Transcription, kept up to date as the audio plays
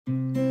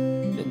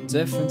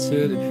indifferent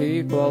to the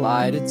people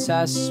I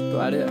detest,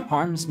 but it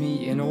harms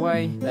me in a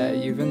way that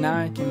even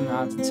I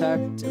cannot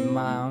detect in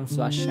my own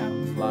flesh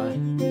and blood.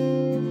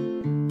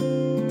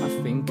 I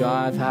think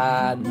I've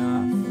had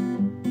enough.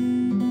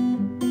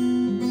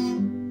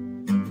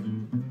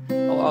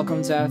 I'll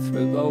welcome death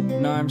with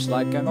open arms,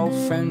 like an old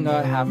friend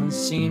I haven't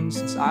seen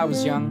since I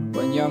was young,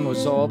 when young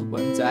was old,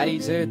 when daddy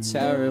did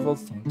terrible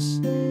things.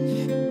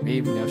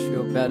 Maybe I'll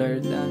feel better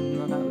than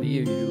when I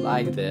leave you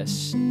like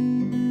this.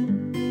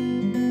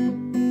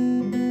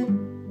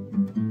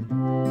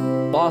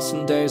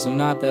 Boston days are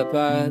not that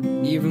bad,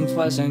 even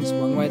pleasant,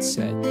 one might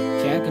say.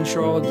 Can't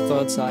control the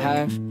thoughts I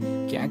have,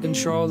 can't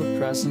control the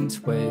present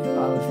wave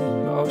of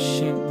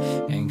emotion.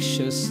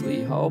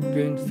 Anxiously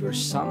hoping for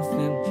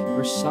something,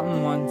 for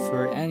someone,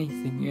 for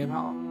anything, you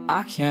know.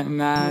 I can't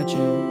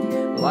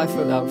imagine life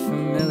without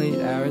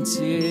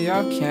familiarity.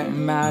 I can't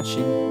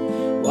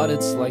imagine what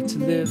it's like to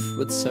live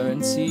with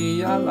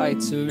certainty. I like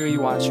to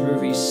rewatch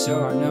movies,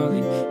 so I know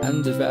the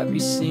end of every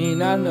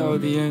scene. I know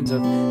the end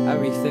of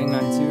everything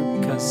I do,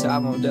 because I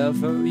won't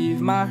ever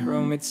leave my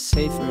room. It's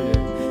safer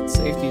there,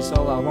 safety's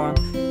all I want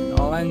and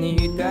all I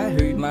need. I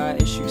heard my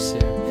issues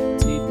here,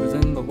 deep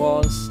within the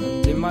walls,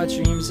 and in my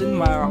dreams, in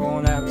my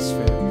own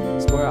atmosphere.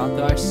 It's where I'll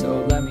die,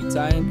 so let me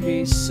die in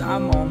peace.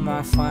 I'm on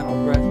my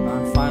final breath,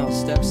 my final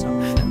steps.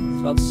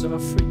 I'm felt so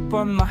free,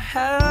 but my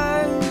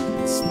head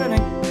is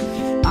spinning.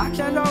 I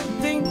can't help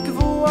but think of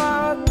a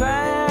wild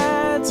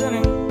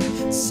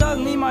abandoning.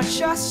 Suddenly my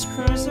chest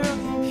cruiser,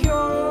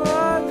 pure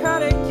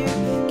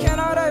predicate.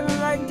 Cannot ever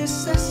like this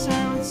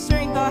system with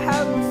strength I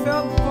haven't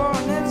felt before,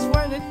 and it's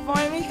when it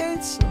finally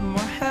hits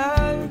my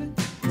head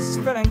is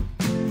spinning.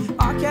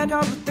 I can't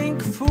help but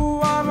think of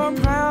who I'm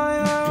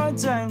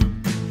abandoning.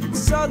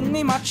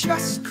 Suddenly my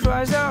chest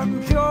cries out,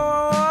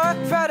 pure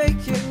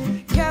predicate.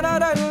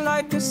 Cannot ever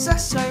like this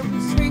system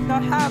with strength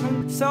I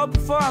haven't felt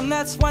before, and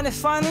that's when it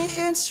finally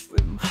hits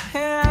with my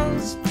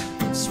hands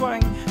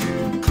sweating.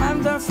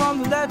 I'm down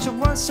from the ledge of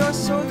one source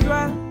so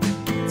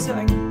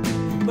threatening,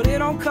 but it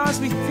don't cause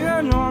me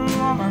fear no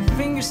more. My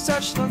fingers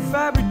touch the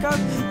fabric of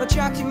a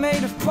jacket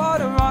made of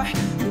pottery,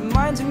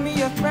 reminding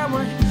me of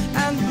memory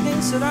and the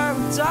things that I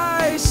would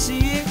die to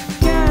see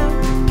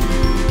again.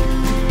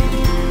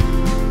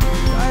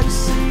 Die to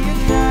see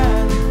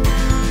again.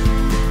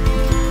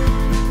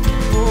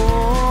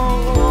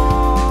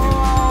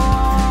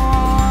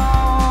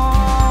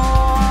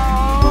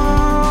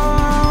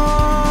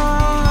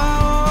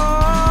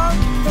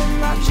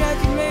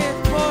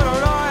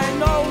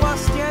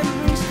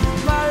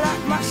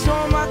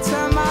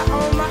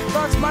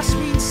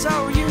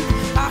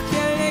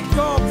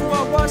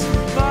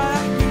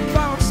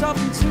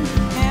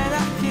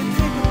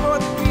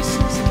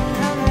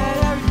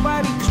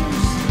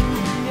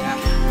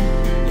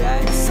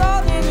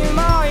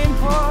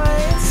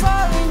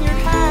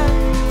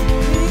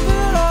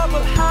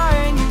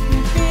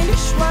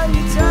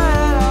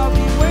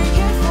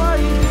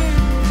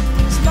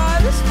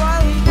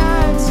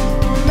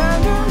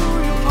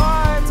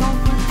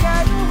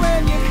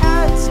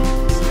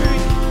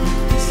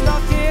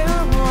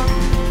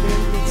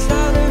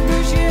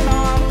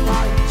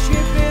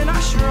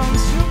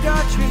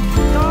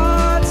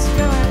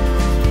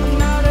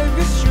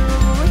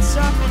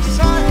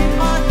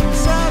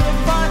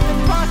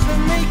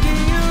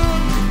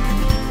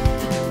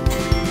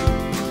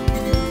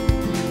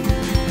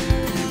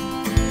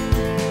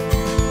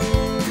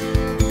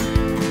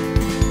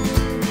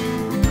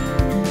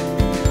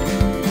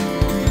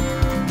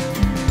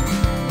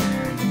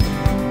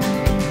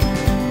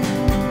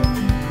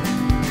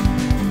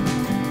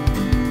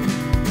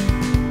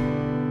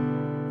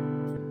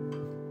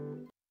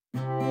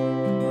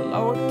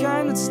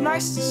 It's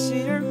nice to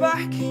see her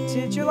back.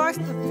 Did you like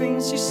the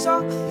things you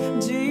saw?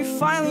 Do you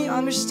finally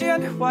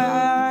understand why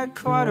I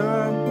caught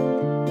her?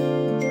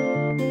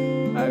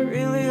 I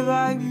really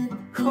like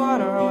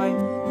corduroy.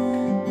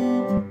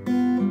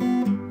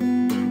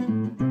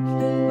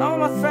 Now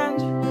my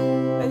friend,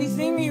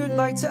 anything you'd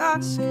like to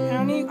ask?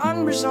 Any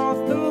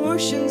unresolved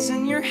emotions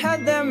in your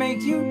head that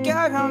make you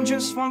gag? I'm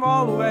just one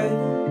ball away,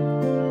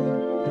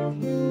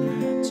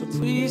 so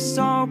please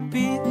don't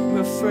be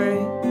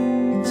afraid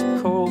to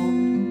call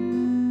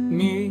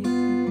me.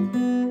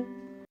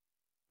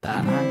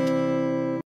 That